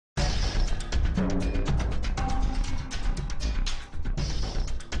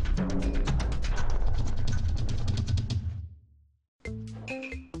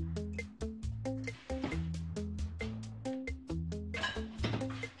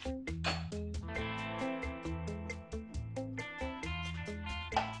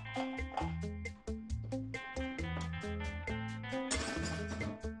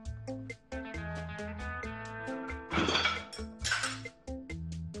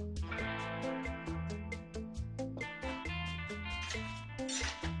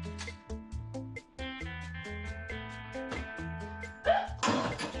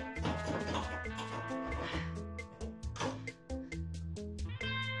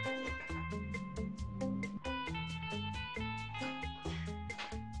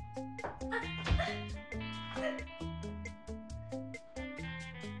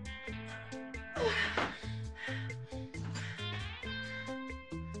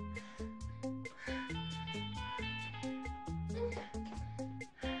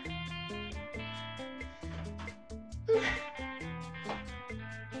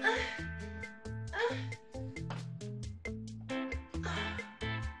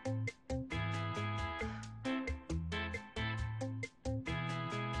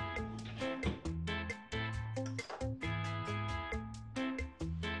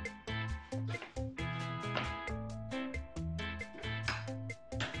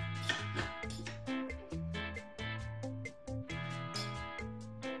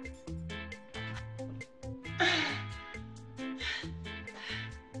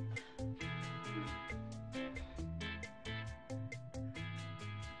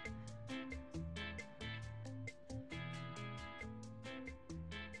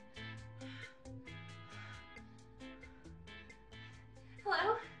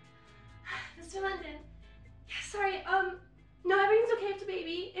Hello? Mr. London. Yeah, sorry, no, everything's okay with the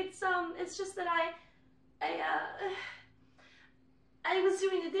baby. It's just that I was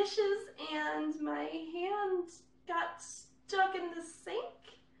doing the dishes and my hand got stuck in the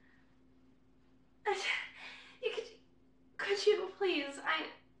sink. Could you please,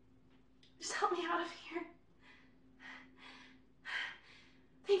 just help me out of here.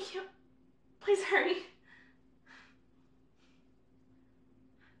 Thank you. Please hurry.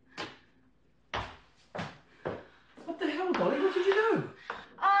 What the hell, Dolly? What did you do?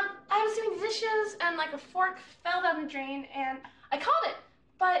 I was doing the dishes and like a fork fell down the drain and I caught it,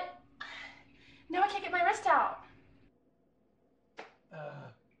 but now I can't get my wrist out.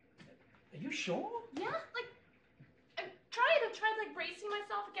 Are you sure? Yeah, like I tried like bracing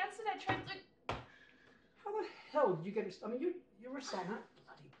myself against it. I tried like. How the hell did you get it? I mean, your wrist on that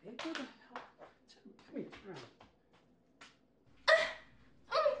bloody big. What the hell? Come here, around.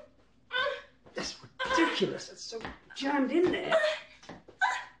 That's ridiculous. It's so jammed in there.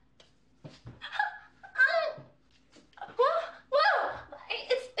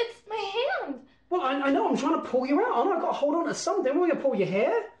 It's my hand. Well, I know. I'm trying to pull you out. I've got to hold on to something. We're going to pull your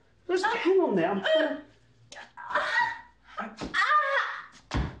hair. Just hang on there. I'm pulling.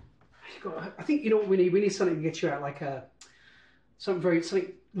 I think you know what we need. We need something to get you out, like something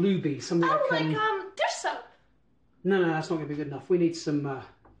lubey, something like dish soap. No, that's not going to be good enough. We need some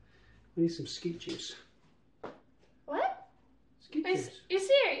skeet juice. What? Skeet juice. Are you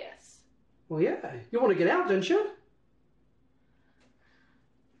serious? Well, yeah. You want to get out, don't you?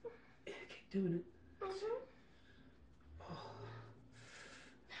 Yeah, keep doing it. Mm-hmm. Oh.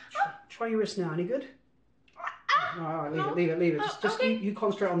 Try your wrist now. Any good? All right, leave it. Just okay. you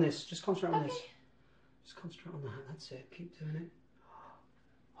concentrate on this. Just concentrate on this. Just concentrate on that. That's it. Keep doing it.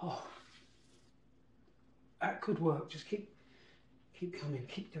 Oh, that could work. Just keep coming.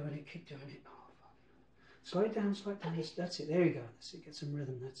 Keep doing it. Keep doing it. Oh, fuck. Slow it down. Slow it down. That's it. There you go. That's it. Get some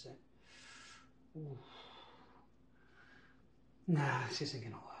rhythm. That's it. Ooh. Nah, this isn't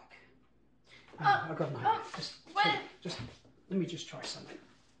gonna work. I've got an idea. Just let me just try something.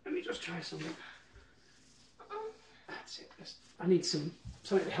 That's it. I need something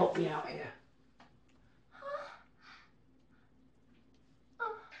to help me out here.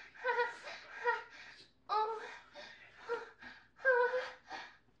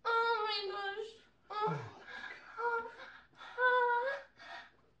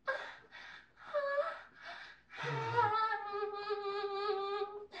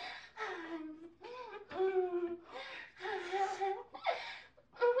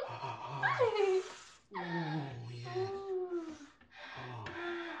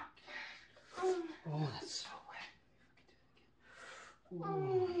 Oh, that's so wet.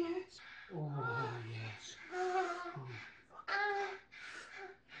 Oh, yes. Oh, yes. Oh, fuck.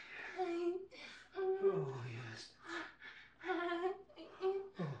 Oh, yes.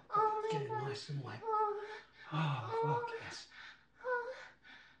 Oh, get it nice and wet. Oh, fuck, yes. Oh,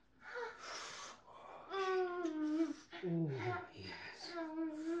 yes.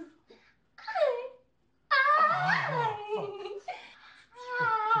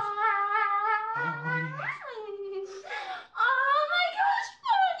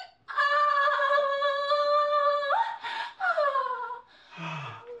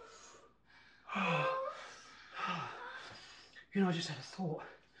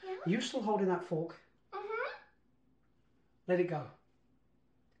 You still holding that fork? Mm-hmm. Let it go.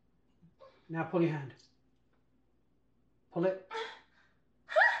 Now pull your hand. Pull it.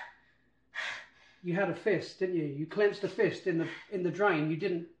 You had a fist, didn't you? You clenched a fist in the drain. You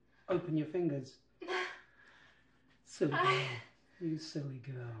didn't open your fingers. Silly girl. You silly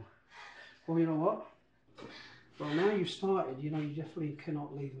girl. Well, you know what? Well, now you've started, you know, you definitely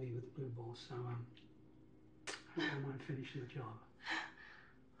cannot leave me with the blue ball, so I don't mind finishing the job.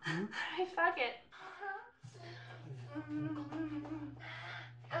 Huh? Alright, fuck it. Oh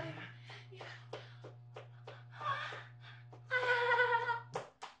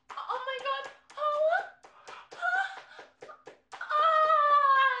my god! Oh my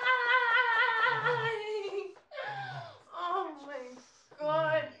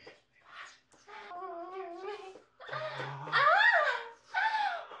god!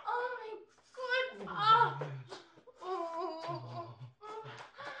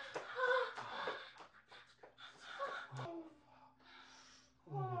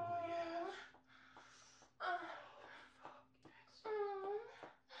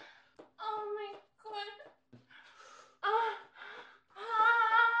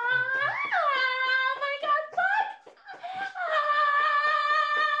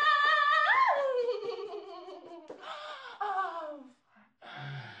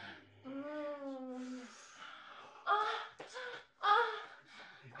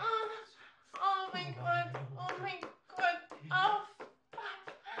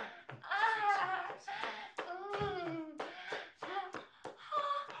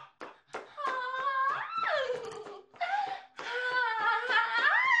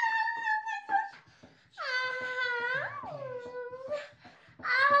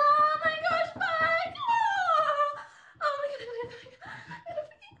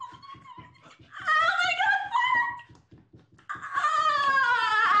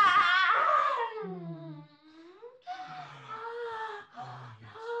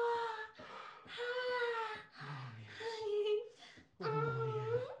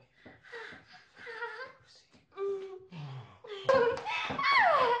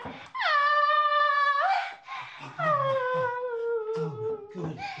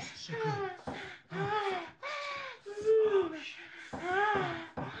 Good. This is so good.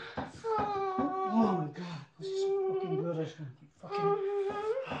 Oh my god. This is so fucking good. I just want to fucking...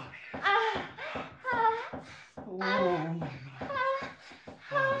 Oh my god.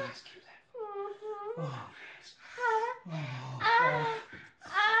 Oh, let's keep that. Oh, yes.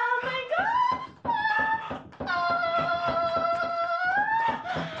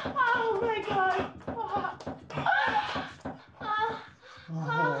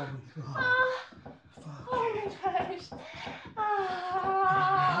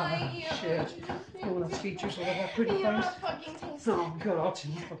 Oh, features all of that pretty face. Oh god, I'll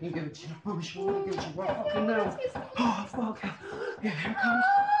fucking give it to you. I promise you, I'll give it to you right fucking now. Oh fuck. Yeah, here it comes.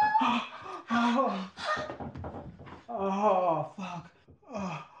 Oh fuck.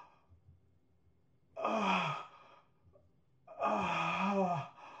 Oh. Oh. Oh.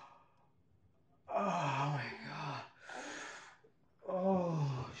 Oh my god.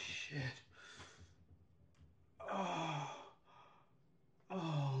 Oh shit. Oh.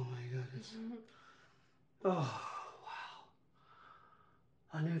 Oh my goodness. Oh, wow.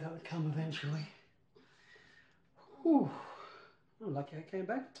 I knew that would come eventually. Whew. I'm lucky I came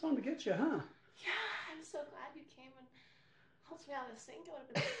back in time to get you, huh? Yeah, I'm so glad you came and helped me out of the sink. I would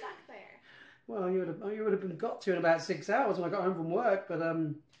have been stuck there. Well, you would have been got to in about 6 hours when I got home from work, but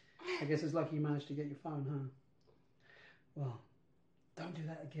I guess it's lucky you managed to get your phone, huh? Well, don't do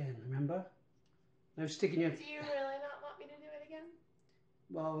that again, remember? No sticking your... Do you really not want me to do it again?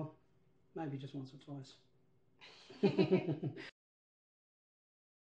 Well, maybe just once or twice.